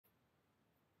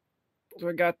So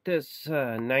I got this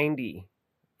 90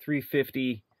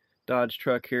 350 Dodge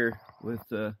truck here with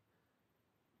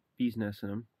bees nests in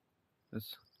them.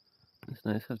 That's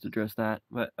nice. Have to address that.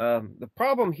 But the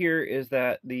problem here is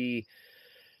that the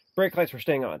brake lights were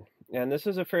staying on, and this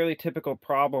is a fairly typical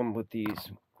problem with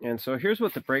these. And so here's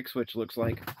what the brake switch looks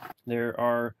like. There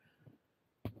are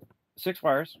 6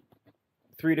 wires,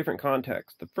 3 different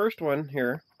contacts. The first one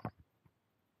here,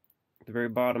 at the very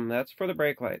bottom, that's for the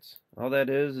brake lights. All that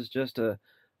is just a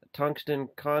tungsten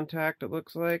contact, it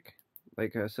looks like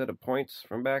a set of points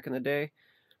from back in the day,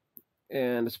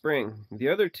 and a spring. The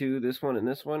other 2, this one and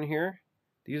this one here,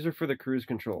 these are for the cruise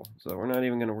control, so we're not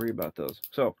even going to worry about those.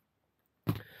 So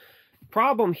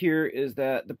problem here is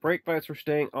that the brake lights were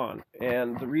staying on,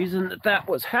 and the reason that that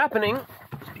was happening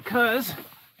is because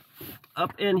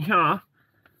up in here,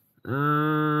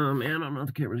 man, I don't know if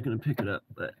the camera's going to pick it up,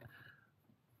 but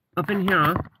up in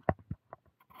here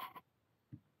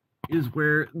is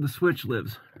where the switch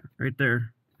lives, right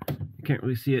there. You can't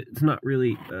really see it. It's not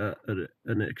really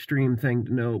an extreme thing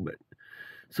to know, but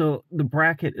so the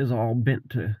bracket is all bent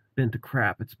to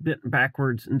crap. It's bent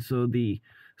backwards, and so the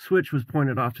switch was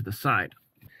pointed off to the side.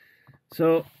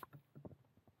 So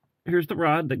here's the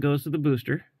rod that goes to the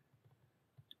booster,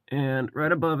 and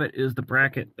right above it is the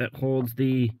bracket that holds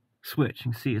the switch.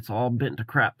 You can see it's all bent to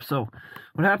crap. So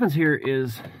what happens here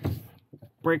is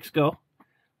brakes go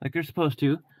like they're supposed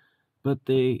to, but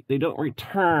they don't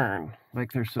return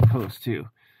like they're supposed to.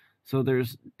 So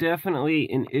there's definitely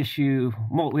an issue.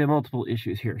 We have multiple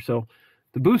issues here. So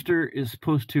the booster is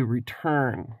supposed to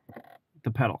return the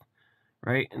pedal,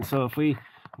 right? And so if we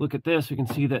look at this, we can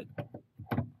see that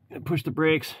push the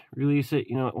brakes, release it,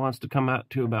 it wants to come out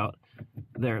to about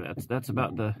there. That's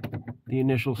about the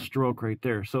initial stroke right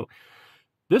there. So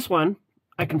this one,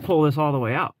 I can pull this all the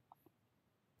way out.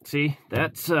 See,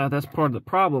 that's part of the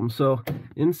problem. So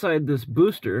inside this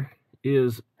booster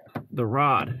is the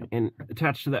rod, and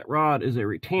attached to that rod is a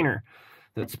retainer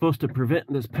that's supposed to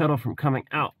prevent this pedal from coming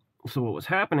out. So what was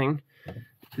happening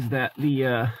is that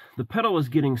the pedal was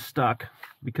getting stuck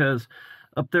because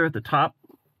up there at the top,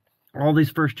 all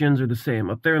these first gens are the same.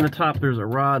 Up there in the top, there's a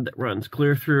rod that runs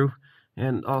clear through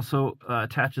and also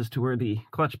attaches to where the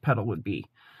clutch pedal would be.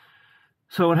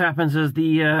 So what happens is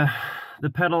the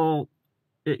pedal,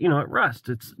 it rusts.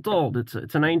 It's old. It's a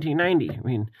 1990. I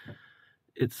mean,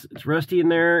 it's rusty in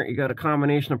there. You got a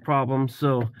combination of problems.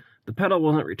 So the pedal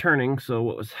wasn't returning. So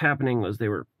what was happening was they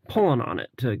were pulling on it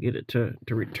to get it to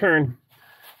return,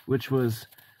 which was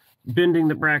bending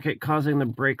the bracket, causing the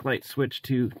brake light switch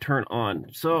to turn on.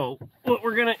 So what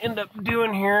we're going to end up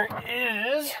doing here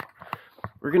is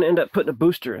we're going to end up putting a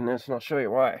booster in this, and I'll show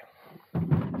you why.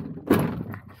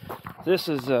 This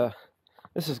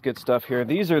is good stuff here.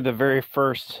 These are the very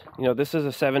first, this is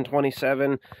a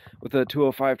 727 with a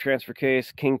 205 transfer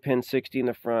case, Kingpin 60 in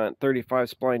the front,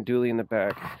 35 spline dually in the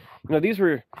back. These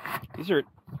are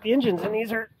engines, and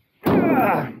these are,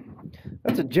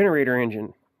 that's a generator engine,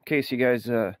 in case you guys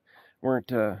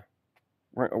weren't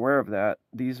aware of that.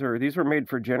 These were made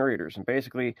for generators, and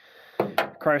basically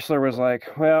Chrysler was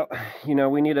like, well,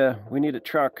 we need a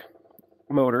truck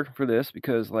motor for this,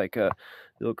 because like the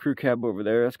little crew cab over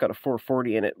there, that's got a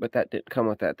 440 in it, but that didn't come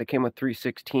with that. They came with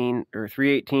 316 or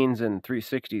 318s and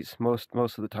 360s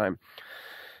most of the time.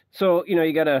 So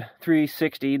you got a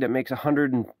 360 that makes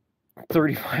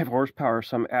 135 horsepower,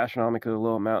 some astronomically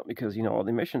low amount, because all the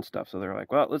emission stuff. So they're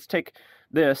like, well, let's take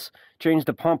this, change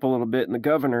the pump a little bit in the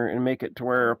governor, and make it to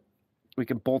where we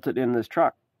can bolt it in this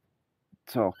truck.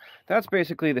 So that's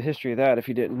basically the history of that, if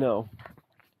you didn't know.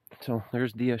 So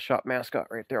there's the shop mascot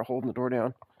right there holding the door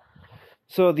down.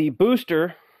 So the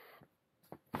booster,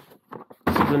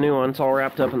 this is the new one. It's all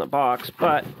wrapped up in the box,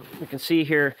 but you can see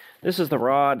here, this is the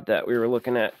rod that we were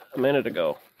looking at a minute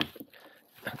ago.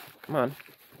 Come on.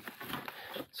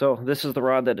 So this is the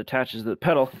rod that attaches to the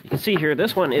pedal. You can see here,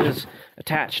 this one is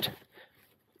attached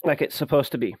like it's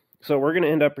supposed to be. So we're going to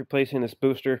end up replacing this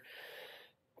booster,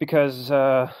 because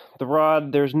the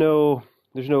rod, there's no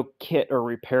kit or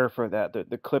repair for that.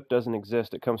 The clip doesn't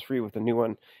exist. It comes free with a new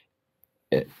one.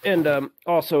 And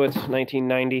also it's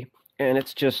 1990, and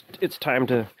it's time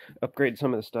to upgrade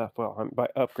some of the stuff. Well, by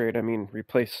upgrade, I mean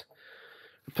replace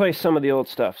some of the old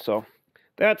stuff. So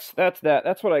that's that.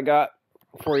 That's what I got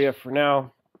for you for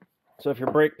now. So if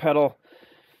your brake pedal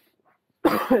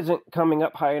isn't coming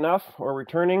up high enough or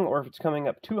returning, or if it's coming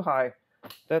up too high,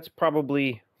 that's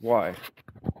probably why.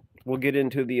 We'll get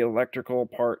into the electrical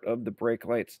part of the brake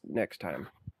lights next time.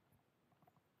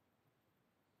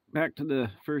 Back to the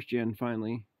first gen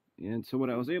finally. And so what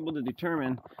I was able to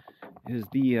determine is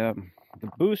the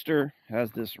booster has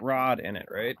this rod in it,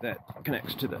 right, that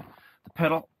connects to the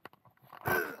pedal.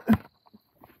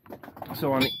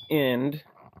 So on the end,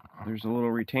 there's a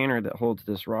little retainer that holds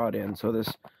this rod in. So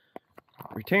this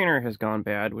retainer has gone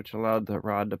bad, which allowed the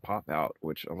rod to pop out,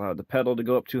 which allowed the pedal to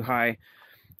go up too high,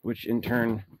 which in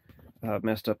turn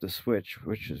messed up the switch,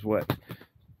 which is what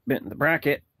bent the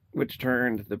bracket, which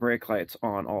turned the brake lights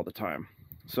on all the time.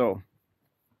 So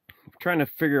trying to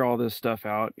figure all this stuff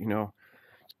out, you know,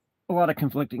 a lot of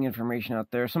conflicting information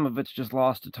out there. Some of it's just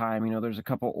lost to time. You know, there's a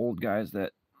couple old guys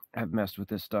that have messed with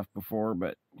this stuff before,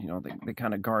 but you know, they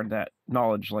kind of guard that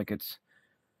knowledge like it's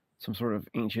some sort of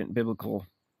ancient biblical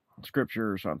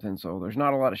scripture or something. So there's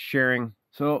not a lot of sharing.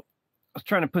 So I was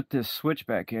trying to put this switch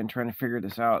back in, trying to figure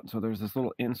this out. So there's this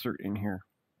little insert in here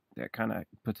that kind of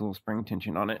puts a little spring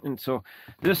tension on it. And so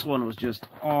this one was just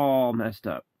all messed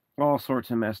up, all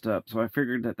sorts of messed up. So I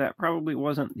figured that that probably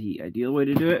wasn't the ideal way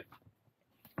to do it.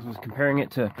 I was comparing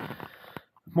it to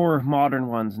more modern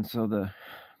ones. And so the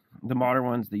modern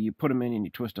ones, that you put them in and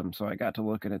you twist them. So I got to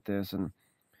looking at this, and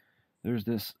there's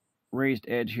this raised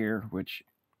edge here, which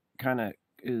kind of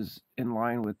is in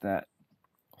line with that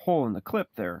hole in the clip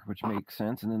there, which makes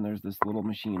sense. And then there's this little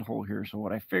machine hole here. So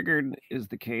what I figured is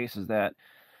the case is that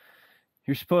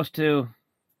you're supposed to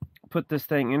put this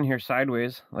thing in here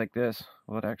sideways like this.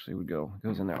 Well, it actually would go, it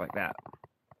goes in there like that.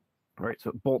 Right,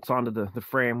 so it bolts onto the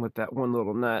frame with that one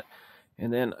little nut.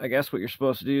 And then I guess what you're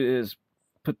supposed to do is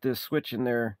put this switch in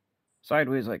there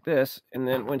sideways like this. And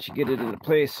then once you get it into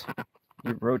place,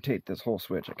 you rotate this whole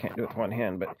switch. I can't do it with one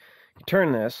hand, but you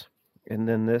turn this, and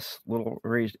then this little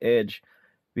raised edge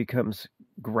becomes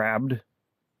grabbed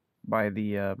by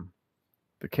the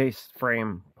case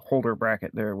frame holder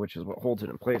bracket there, which is what holds it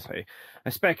in place. I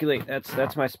speculate,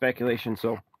 that's my speculation.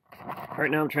 So right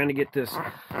now I'm trying to get this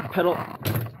pedal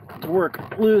to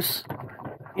work loose.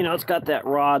 You know, it's got that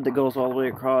rod that goes all the way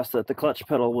across that the clutch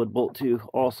pedal would bolt to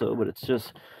also, but it's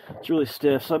really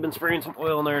stiff. So I've been spraying some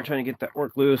oil in there trying to get that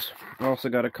work loose. I also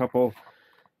got a couple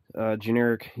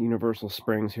generic universal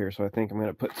springs here, so I think I'm going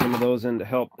to put some of those in to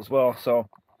help as well. So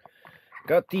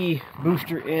got the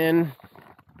booster in.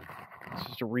 It's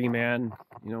just a Reman,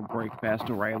 you know, Brake Best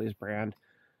O'Reilly's brand.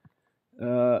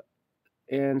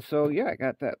 And so yeah, I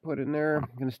got that put in there.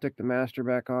 I'm going to stick the master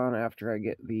back on after I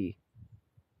get the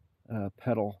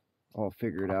pedal all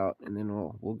figured out, and then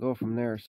we'll go from there.